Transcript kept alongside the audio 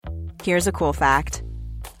Here's a cool fact.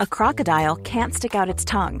 A crocodile can't stick out its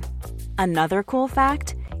tongue. Another cool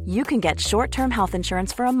fact, you can get short-term health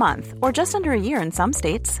insurance for a month or just under a year in some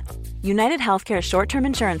states. United Healthcare short-term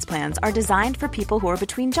insurance plans are designed for people who are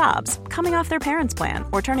between jobs, coming off their parents' plan,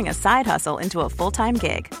 or turning a side hustle into a full-time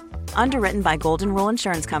gig. Underwritten by Golden Rule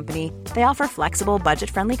Insurance Company, they offer flexible,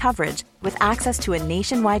 budget-friendly coverage with access to a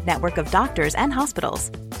nationwide network of doctors and hospitals.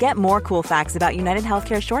 Get more cool facts about United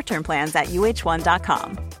Healthcare short-term plans at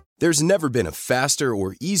uh1.com. There's never been a faster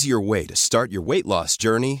or easier way to start your weight loss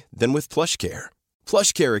journey than with PlushCare.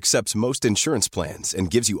 PlushCare accepts most insurance plans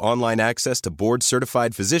and gives you online access to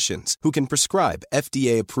board-certified physicians who can prescribe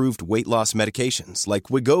FDA-approved weight loss medications like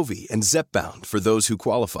Wegovy and Zepbound for those who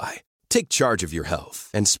qualify. Take charge of your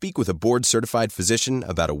health and speak with a board-certified physician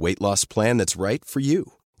about a weight loss plan that's right for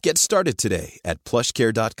you. Get started today at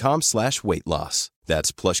plushcare.com/weight loss.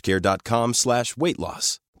 That's plushcare.com/weight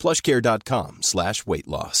loss. plushcare.com/weight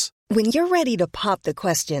loss. When you're ready to pop the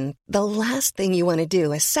question, the last thing you want to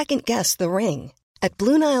do is second-guess the ring. At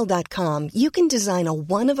BlueNile.com, you can design a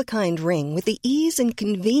one-of-a-kind ring with the ease and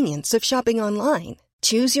convenience of shopping online.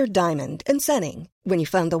 Choose your diamond and setting. When you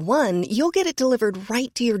find the one, you'll get it delivered right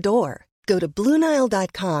to your door. Go to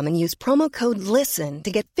BlueNile.com and use promo code LISTEN to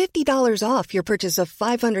get $50 off your purchase of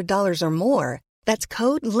 $500 or more. That's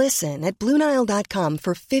code LISTEN at BlueNile.com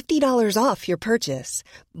for $50 off your purchase.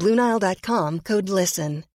 BlueNile.com, code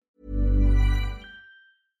LISTEN.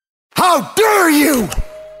 How dare you!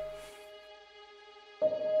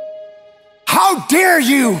 How dare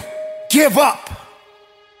you give up?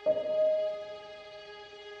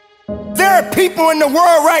 There are people in the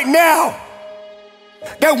world right now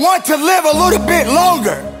that want to live a little bit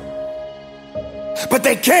longer, but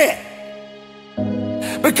they can't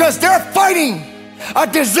because they're fighting a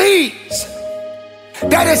disease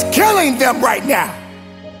that is killing them right now.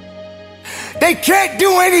 They can't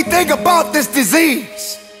do anything about this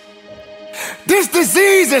disease. This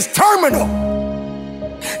disease is terminal.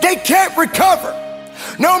 They can't recover.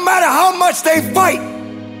 No matter how much they fight,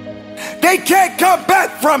 they can't come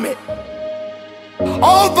back from it.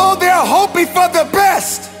 Although they're hoping for the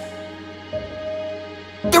best,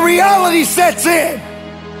 the reality sets in,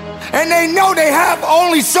 and they know they have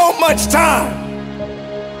only so much time.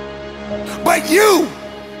 But you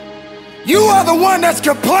are the one that's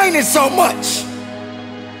complaining so much.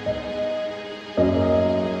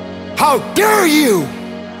 How dare you?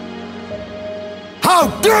 How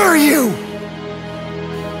dare you?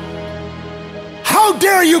 How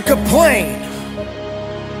dare you complain?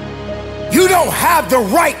 You don't have the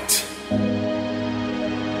right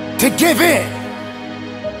to give in.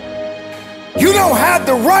 You don't have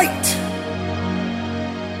the right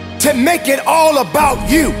to make it all about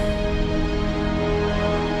you.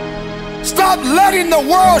 Stop letting the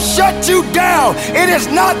world shut you down. It is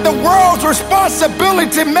not the world's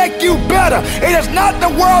responsibility to make you better. It is not the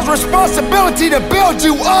world's responsibility to build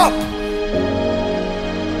you up.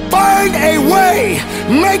 Find a way,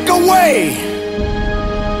 make a way,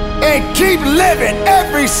 and keep living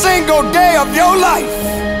every single day of your life.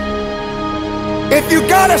 If you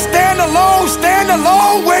gotta stand alone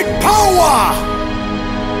with power.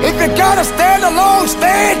 If you gotta stand alone,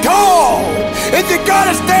 stand tall. If you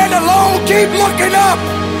gotta stand alone, keep looking up.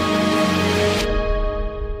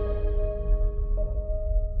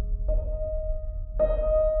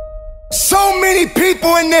 So many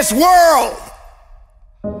people in this world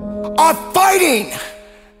are fighting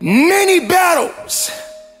many battles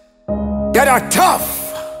that are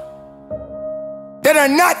tough, that are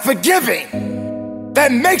not forgiving,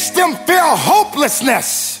 that makes them feel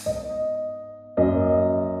hopelessness.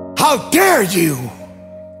 How dare you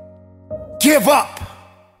give up?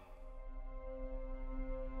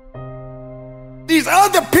 These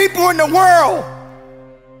other people in the world,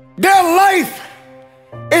 their life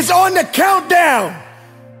is on the countdown,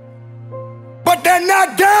 but they're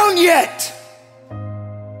not down yet.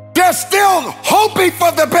 They're still hoping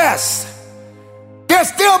for the best. They're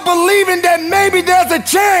still believing that maybe there's a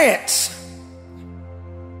chance,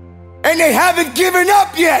 and they haven't given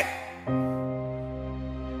up yet.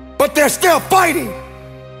 But they're still fighting.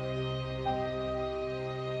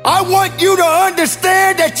 I want you to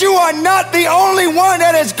understand that you are not the only one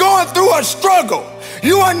that is going through a struggle.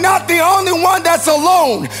 You are not the only one that's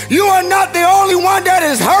alone. You are not the only one that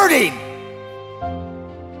is hurting.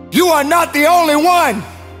 You are not the only one.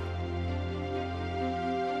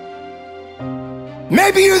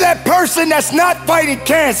 Maybe you're that person that's not fighting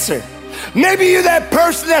cancer. Maybe you're that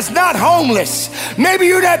person that's not homeless. Maybe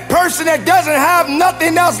you're that person that doesn't have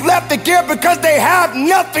nothing else left to give because they have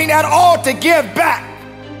nothing at all to give back.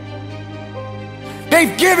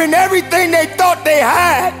 They've given everything they thought they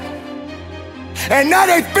had, And now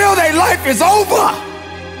they feel their life is over.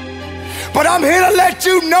 But I'm here to let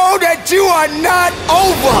you know that you are not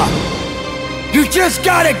over. You just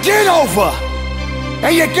gotta get over.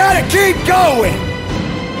 And you gotta keep going.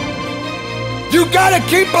 You gotta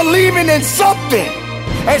keep believing in something.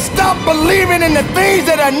 And stop believing in the things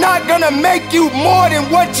that are not gonna make you more than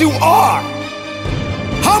what you are.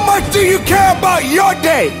 How much do you care about your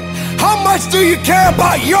day? How much do you care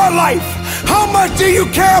about your life? How much do you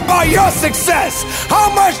care about your success?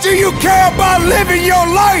 How much do you care about living your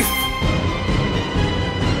life?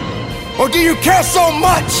 Or do you care so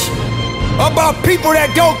much about people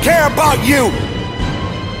that don't care about you?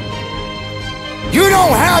 You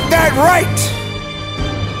don't have that right.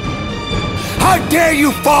 How dare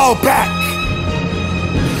you fall back?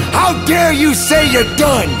 How dare you say you're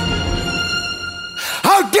done?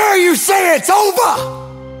 How dare you say it's over?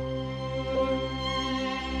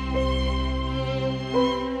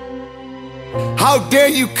 How dare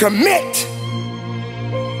you commit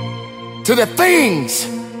to the things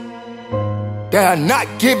that are not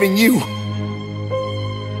giving you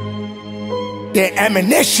the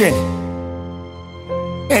ammunition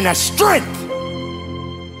and the strength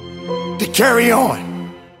to carry on?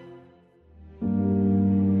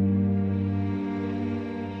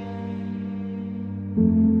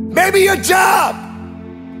 Maybe your job,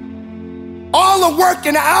 all the work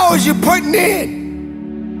and the hours you're putting in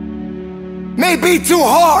may be too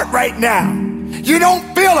hard right now. You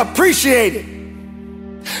don't feel appreciated.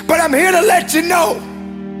 But I'm here to let you know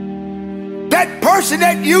that person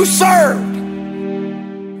that you served,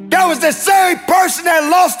 that was the same person that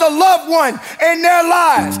lost a loved one in their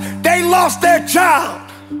lives. They lost their child.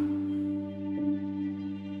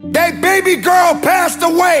 Their baby girl passed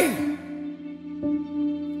away.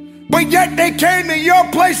 But yet they came to your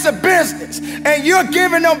place of business and you're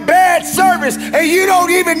giving them bad service and you don't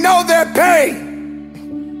even know their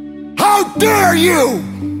pain. How dare you?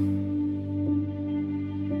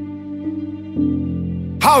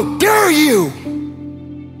 How dare you?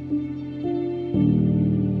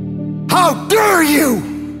 How dare you?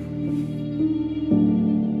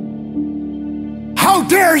 How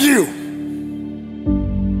dare you?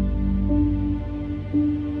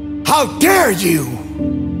 How dare you?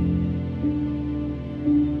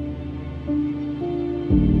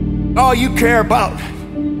 All you care about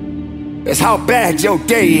is how bad your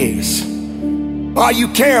day is. All you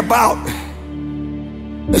care about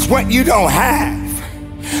is what you don't have.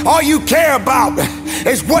 All you care about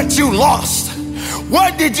is what you lost.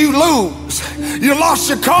 What did you lose? You lost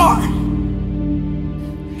your car.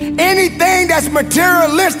 Anything that's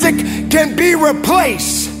materialistic can be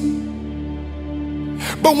replaced.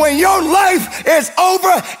 But when your life is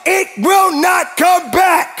over, it will not come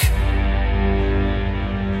back.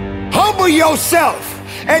 Humble yourself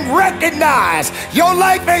and recognize your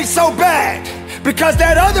life ain't so bad, because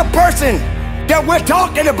that other person that we're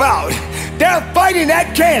talking about, they're fighting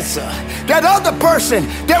that cancer. That other person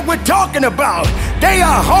that we're talking about, they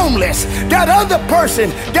are homeless. That other person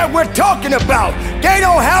that we're talking about, they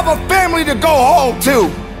don't have a family to go home to.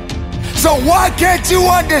 So why can't you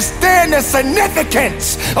understand the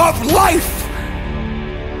significance of life?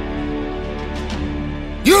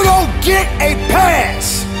 You don't get a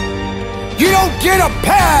pass. You don't get a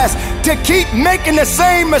pass to keep making the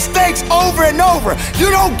same mistakes over and over. You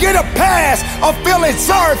don't get a pass of feeling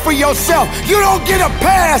sorry for yourself. You don't get a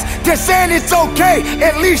pass to saying it's okay,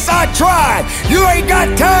 at least I tried. You ain't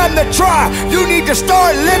got time to try. You need to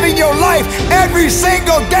start living your life every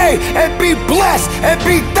single day and be blessed and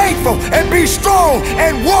be thankful and be strong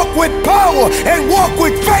and walk with power and walk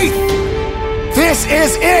with faith. This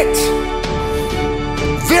is it.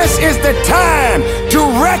 This is the time to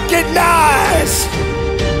recognize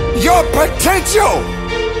your potential,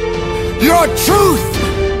 your truth.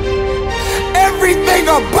 Everything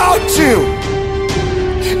about you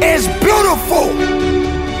is beautiful.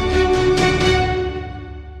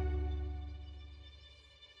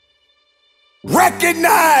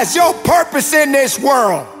 Recognize your purpose in this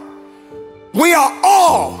world. We are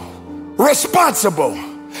all responsible.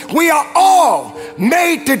 We are all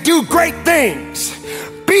made to do great things.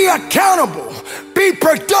 Be accountable, be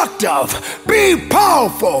productive, be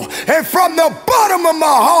powerful, and from the bottom of my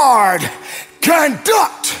heart,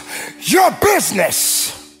 conduct your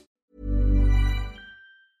business.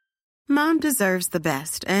 Mom deserves the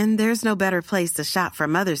best, and there's no better place to shop for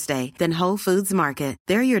Mother's Day than Whole Foods Market.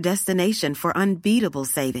 They're your destination for unbeatable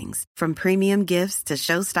savings, from premium gifts to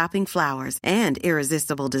show-stopping flowers and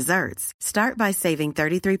irresistible desserts. Start by saving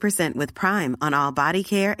 33% with Prime on all body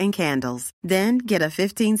care and candles. Then get a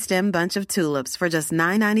 15-stem bunch of tulips for just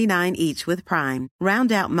 $9.99 each with Prime.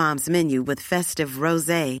 Round out Mom's menu with festive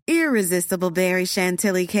rosé, irresistible berry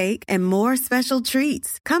chantilly cake, and more special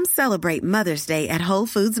treats. Come celebrate Mother's Day at Whole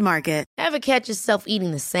Foods Market. Ever catch yourself eating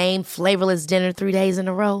the same flavorless dinner 3 days in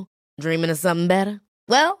a row? Dreaming of something better?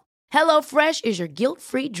 Well, HelloFresh is your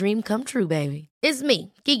guilt-free dream come true, baby. It's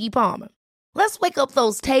me, Keke Palmer. Let's wake up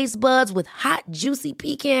those taste buds with hot, juicy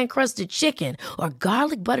pecan-crusted chicken or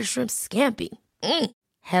garlic butter shrimp scampi.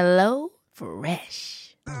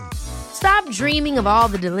 HelloFresh. Stop dreaming of all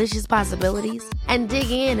the delicious possibilities and dig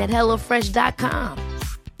in at HelloFresh.com.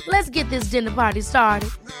 Let's get this dinner party started.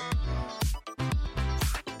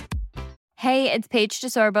 Hey, it's Paige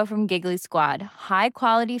DeSorbo from Giggly Squad. High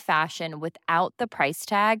quality fashion without the price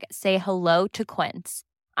tag. Say hello to Quince.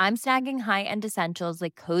 I'm snagging high-end essentials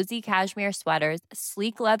like cozy cashmere sweaters,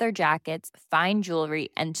 sleek leather jackets, fine jewelry,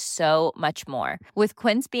 and so much more. With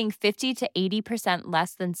Quince being 50 to 80%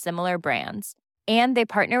 less than similar brands. And they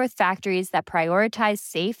partner with factories that prioritize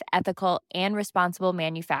safe, ethical, and responsible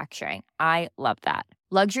manufacturing. I love that.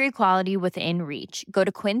 Luxury quality within reach. Go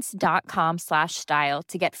to quince.com/style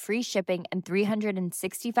to get free shipping and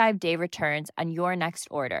 365-day returns on your next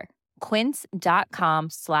order.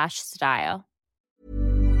 Quince.com/style.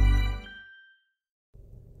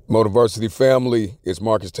 Motiversity family, it's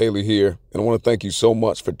Marcus Taylor here, and I want to thank you so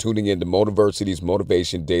much for tuning in to Motiversity's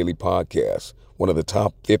Motivation Daily Podcast, one of the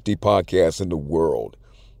top 50 podcasts in the world.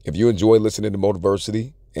 If you enjoy listening to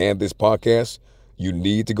Motiversity and this podcast, you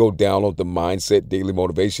need to go download the Mindset Daily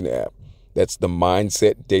Motivation app. That's the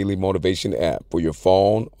Mindset Daily Motivation app for your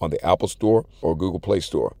phone on the Apple Store or Google Play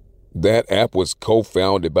Store. That app was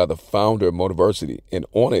co-founded by the founder of Motiversity, and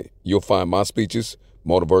on it, you'll find my speeches,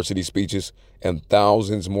 Motiversity speeches, and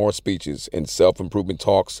thousands more speeches and self-improvement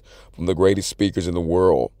talks from the greatest speakers in the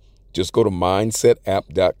world. Just go to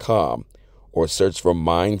mindsetapp.com or search for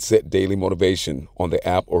Mindset Daily Motivation on the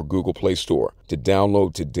app or Google Play Store to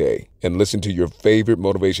download today and listen to your favorite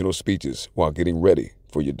motivational speeches while getting ready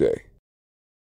for your day.